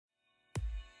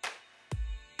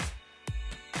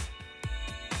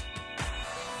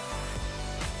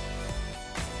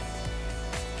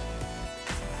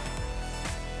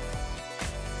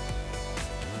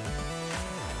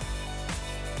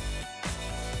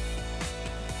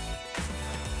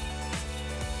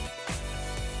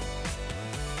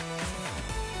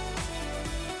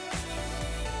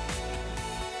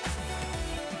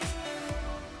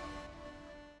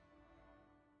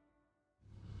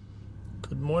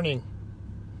Good morning.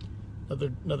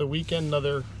 Another weekend,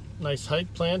 another nice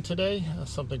hike planned today.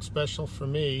 Something special for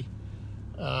me.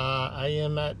 I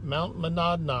am at Mount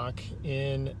Monadnock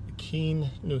in Keene,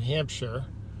 New Hampshire.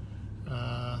 It's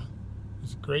a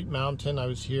great mountain. I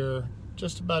was here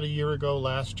just about a year ago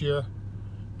last year.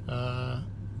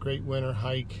 Great winter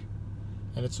hike,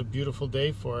 and it's a beautiful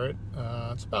day for it.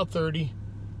 It's about 30,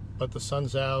 but the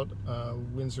sun's out,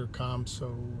 winds are calm,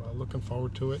 so looking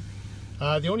forward to it.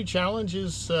 The only challenge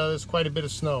is there's quite a bit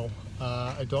of snow.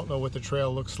 I don't know what the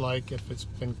trail looks like, if it's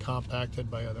been compacted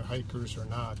by other hikers or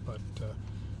not, but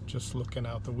just looking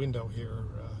out the window here,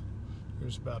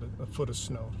 there's about a foot of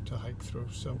snow to hike through.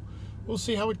 So we'll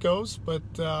see how it goes, but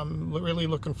really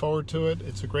looking forward to it.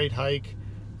 It's a great hike.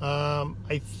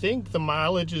 I think the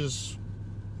mileage is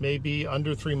maybe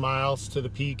under 3 miles to the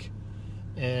peak,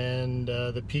 and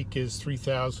the peak is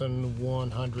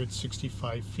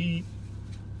 3,165 feet.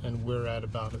 And we're at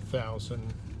about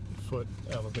 1,000-foot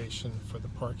elevation for the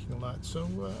parking lot. So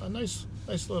a nice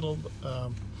little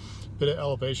bit of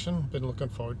elevation. Been looking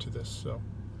forward to this. So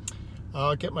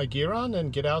I'll get my gear on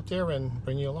and get out there and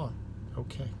bring you along.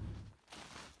 Okay.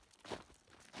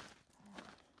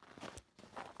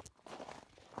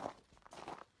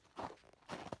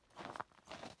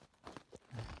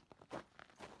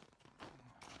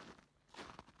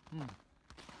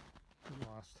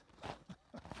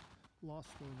 Lost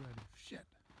already. Shit.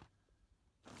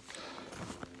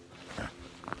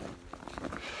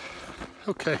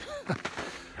 Okay,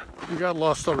 we got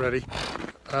lost already.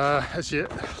 As you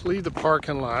leave the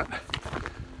parking lot,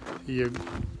 you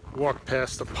walk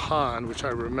past a pond, which I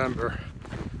remember.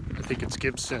 I think it's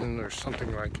Gibson or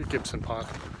something like a Gibson pond.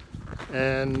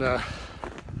 And the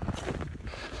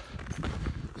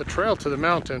trail to the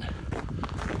mountain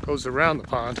goes around the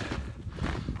pond.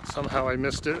 Somehow I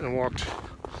missed it and walked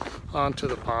onto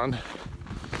the pond,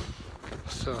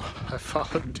 so I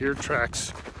followed deer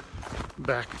tracks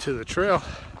back to the trail,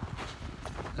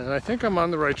 and I think I'm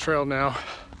on the right trail now.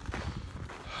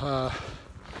 I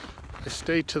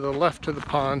stayed to the left of the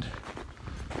pond,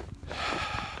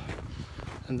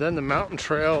 and then the mountain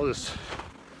trail is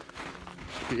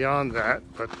beyond that,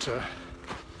 but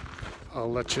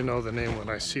I'll let you know the name when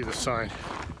I see the sign.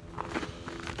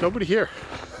 Nobody here.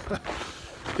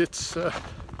 It's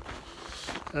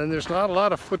and there's not a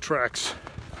lot of foot tracks.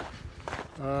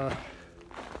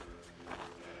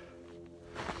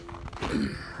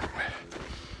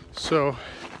 So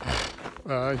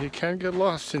you can get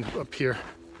lost up here.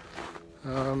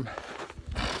 And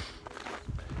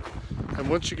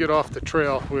once you get off the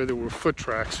trail where there were foot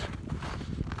tracks,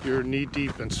 you're knee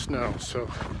deep in snow.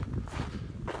 So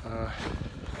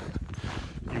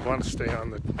you want to stay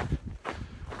on the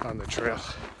trail.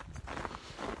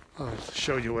 I'll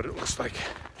show you what it looks like.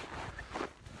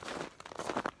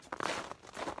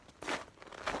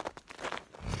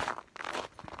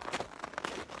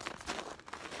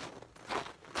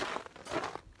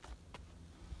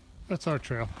 That's our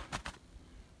trail,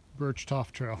 Birch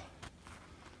Toft Trail.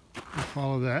 We'll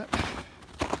follow that.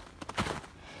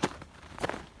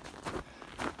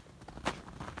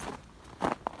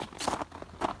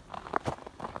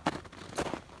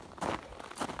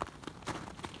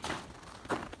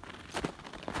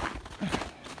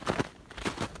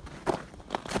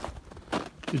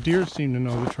 The deer seem to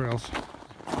know the trails.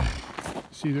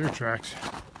 See their tracks.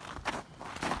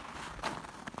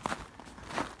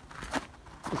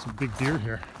 There's a big deer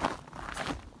here.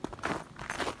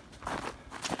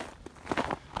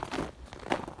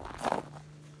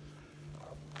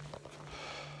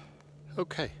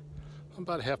 Okay, I'm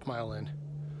about a half mile in.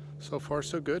 So far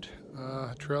so good.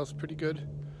 Trail's pretty good.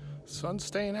 Sun's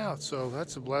staying out, so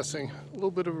that's a blessing. A little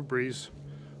bit of a breeze,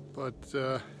 but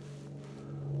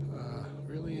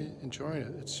really enjoying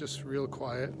it. It's just real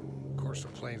quiet. Of course, the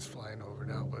plane's flying over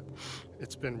now, but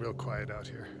it's been real quiet out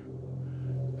here.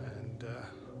 And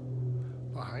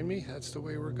behind me, that's the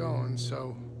way we're going.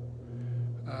 So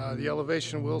the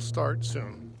elevation will start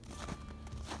soon.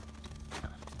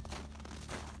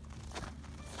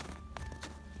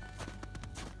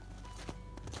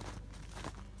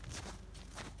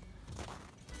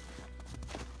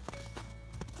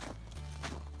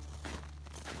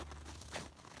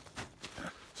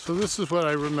 So this is what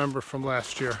I remember from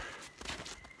last year.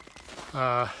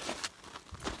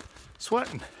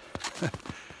 Sweating.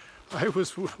 I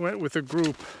went with a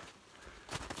group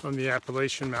from the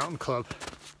Appalachian Mountain Club,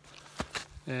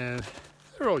 and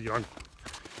they're all young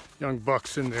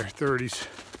bucks in their 30s,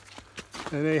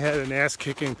 and they had an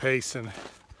ass-kicking pace, and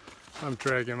I'm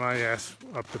dragging my ass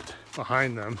up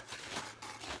behind them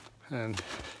and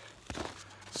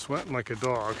sweating like a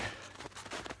dog.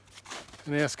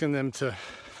 and asking them to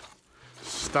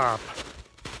stop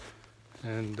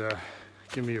and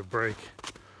give me a break.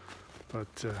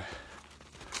 But that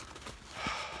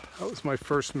was my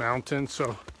first mountain,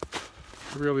 so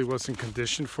I really wasn't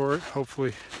conditioned for it.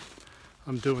 Hopefully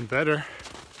I'm doing better,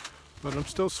 but I'm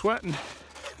still sweating.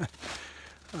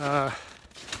 Trying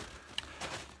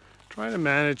to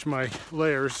manage my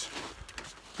layers.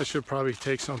 I should probably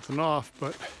take something off,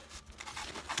 but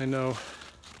I know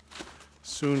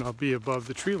soon I'll be above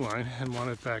the tree line and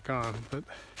want it back on, but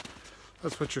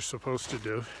that's what you're supposed to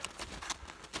do.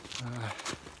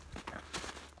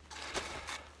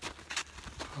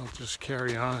 I'll just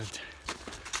carry on and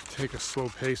take a slow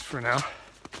pace for now.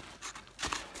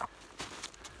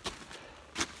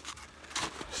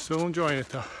 Still enjoying it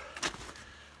though.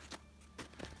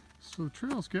 So the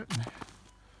trail's getting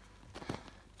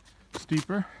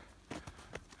steeper,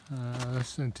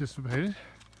 as anticipated,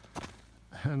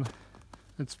 and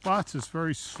in spots it's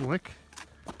very slick.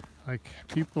 Like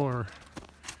people are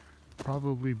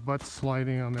probably butt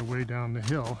sliding on their way down the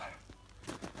hill.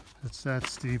 It's that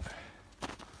steep.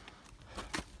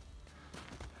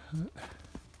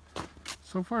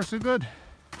 So far so good.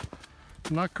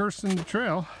 I'm not cursing the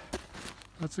trail.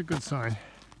 That's a good sign.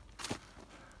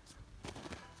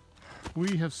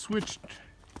 We have switched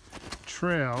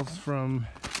trails from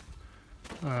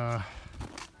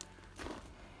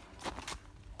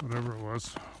whatever it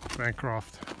was,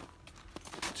 Bancroft,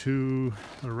 to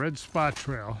the Red Spot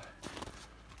Trail.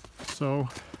 So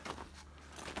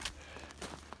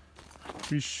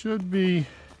we should be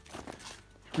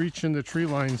reaching the tree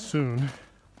line soon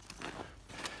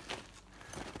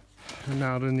and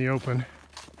out in the open.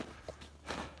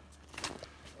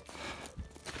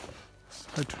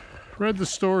 I read the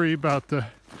story about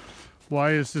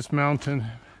why is this mountain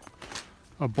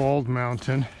a bald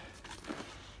mountain,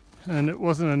 and it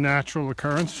wasn't a natural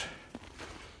occurrence.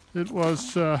 It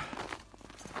was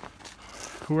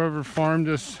whoever farmed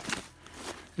this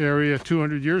area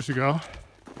 200 years ago,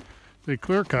 they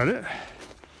clear cut it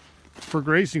for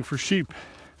grazing for sheep.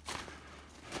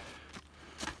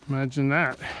 Imagine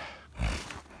that.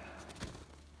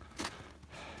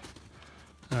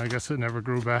 I guess it never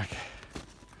grew back,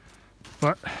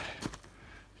 but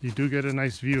you do get a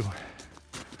nice view.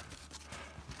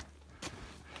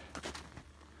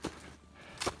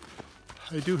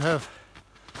 I do have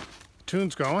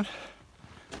tunes going,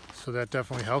 so that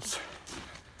definitely helps.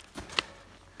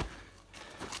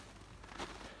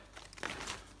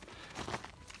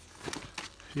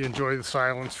 You enjoy the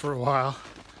silence for a while,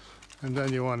 and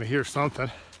then you want to hear something.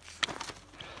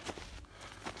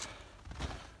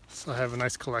 So I have a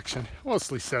nice collection,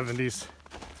 mostly 70s,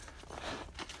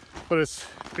 but it's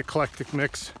eclectic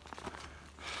mix.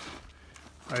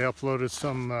 I uploaded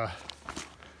some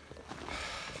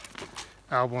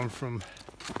album from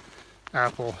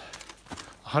Apple,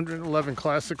 111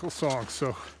 classical songs,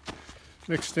 so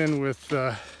mixed in with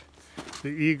the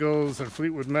Eagles and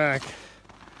Fleetwood Mac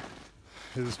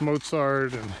is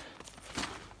Mozart and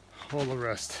all the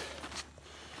rest.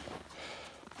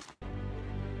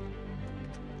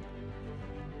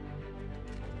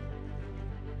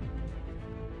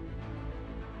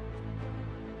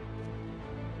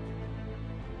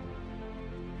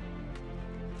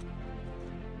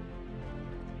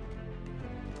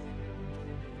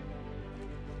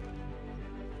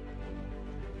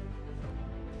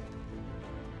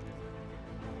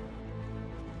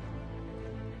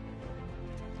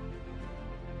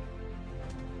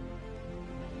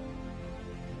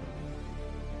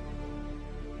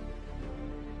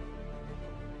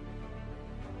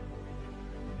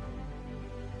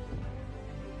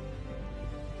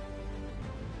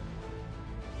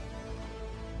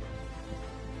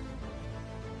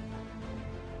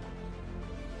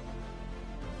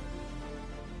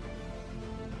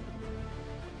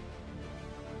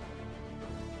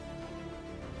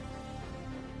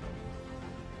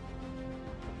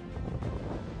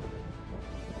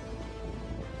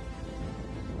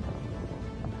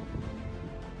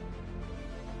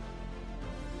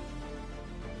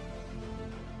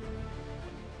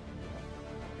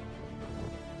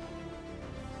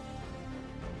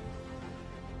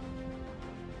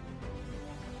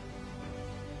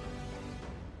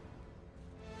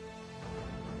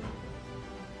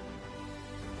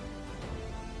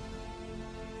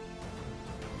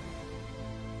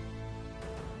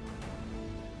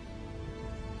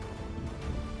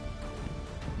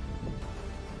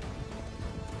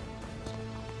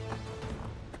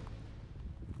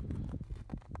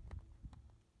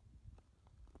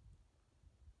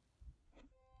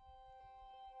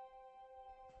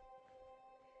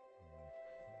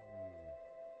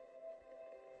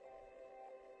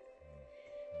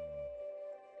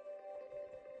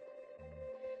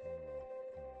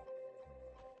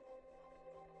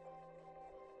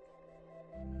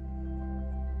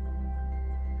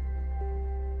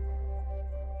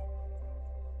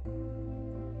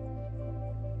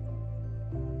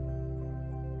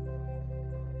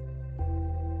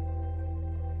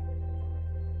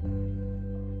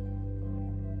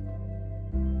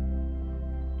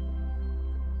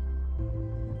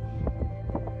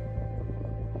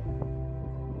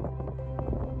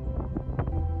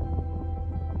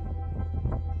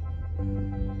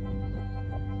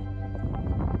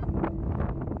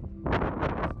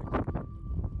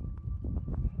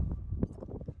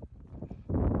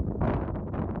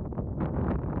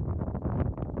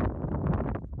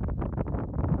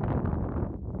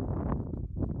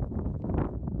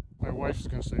 wife is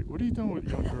going to say, "What are you doing with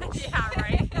young girls?" Yeah,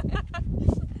 right.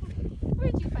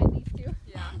 Where'd you find these two?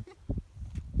 Yeah.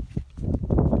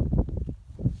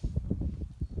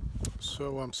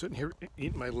 So I'm sitting here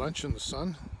eating my lunch in the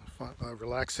sun,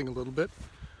 relaxing a little bit.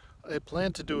 I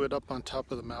planned to do it up on top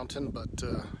of the mountain, but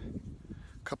a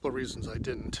couple of reasons I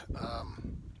didn't.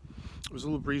 It was a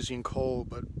little breezy and cold,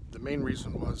 but the main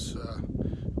reason was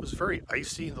it was very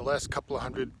icy. The last couple of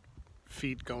 100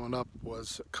 feet going up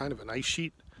was kind of an ice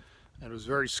sheet, and it was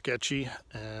very sketchy.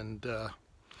 And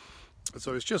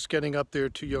so I was just getting up there.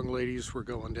 Two young ladies were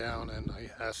going down, and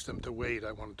I asked them to wait.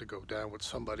 I wanted to go down with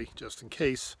somebody just in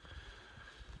case.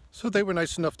 So they were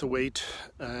nice enough to wait,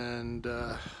 and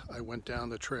I went down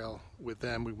the trail with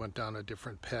them. We went down a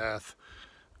different path,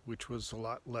 which was a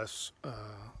lot less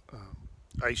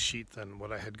ice sheet than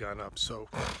what I had gone up. So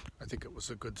I think it was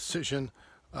a good decision.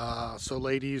 So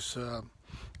ladies,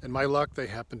 in my luck, they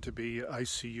happened to be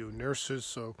ICU nurses,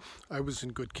 so I was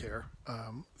in good care.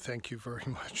 Thank you very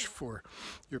much for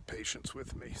your patience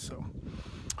with me. So,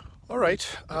 all right.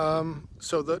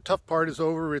 So the tough part is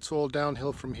over. It's all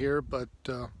downhill from here, but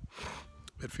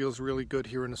it feels really good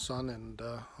here in the sun, and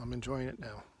I'm enjoying it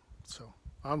now. So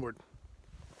onward.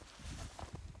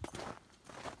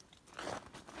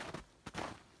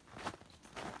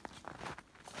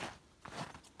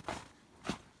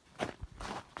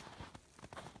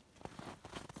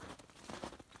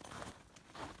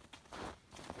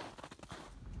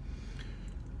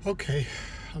 Okay,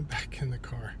 I'm back in the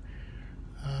car.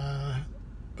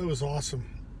 It was awesome.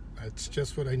 It's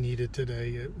just what I needed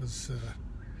today. It was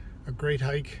a great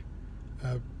hike,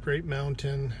 a great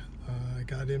mountain. I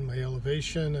got in my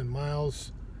elevation and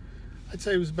miles. I'd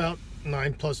say it was about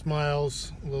 9+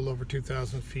 miles, a little over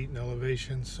 2,000 feet in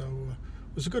elevation. So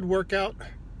it was a good workout.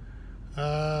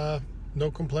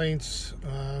 No complaints.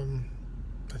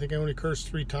 I think I only cursed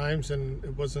 3 times, and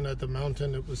it wasn't at the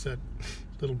mountain. It was at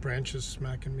little branches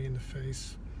smacking me in the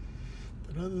face.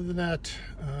 But other than that,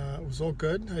 it was all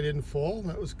good. I didn't fall.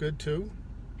 That was good too.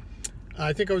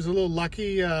 I think I was a little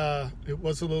lucky. It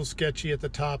was a little sketchy at the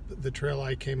top. The trail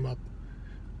I came up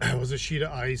was a sheet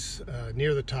of ice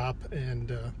near the top,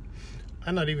 and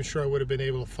I'm not even sure I would have been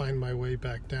able to find my way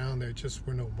back down. There just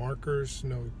were no markers,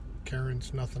 no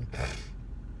cairns, nothing.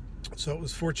 So it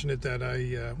was fortunate that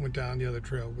I went down the other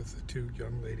trail with the 2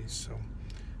 young ladies. So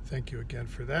thank you again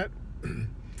for that.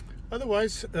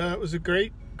 Otherwise, it was a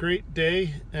great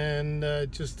day, and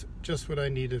just what I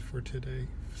needed for today.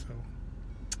 So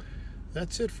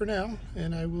that's it for now,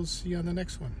 and I will see you on the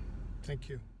next one. Thank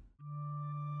you.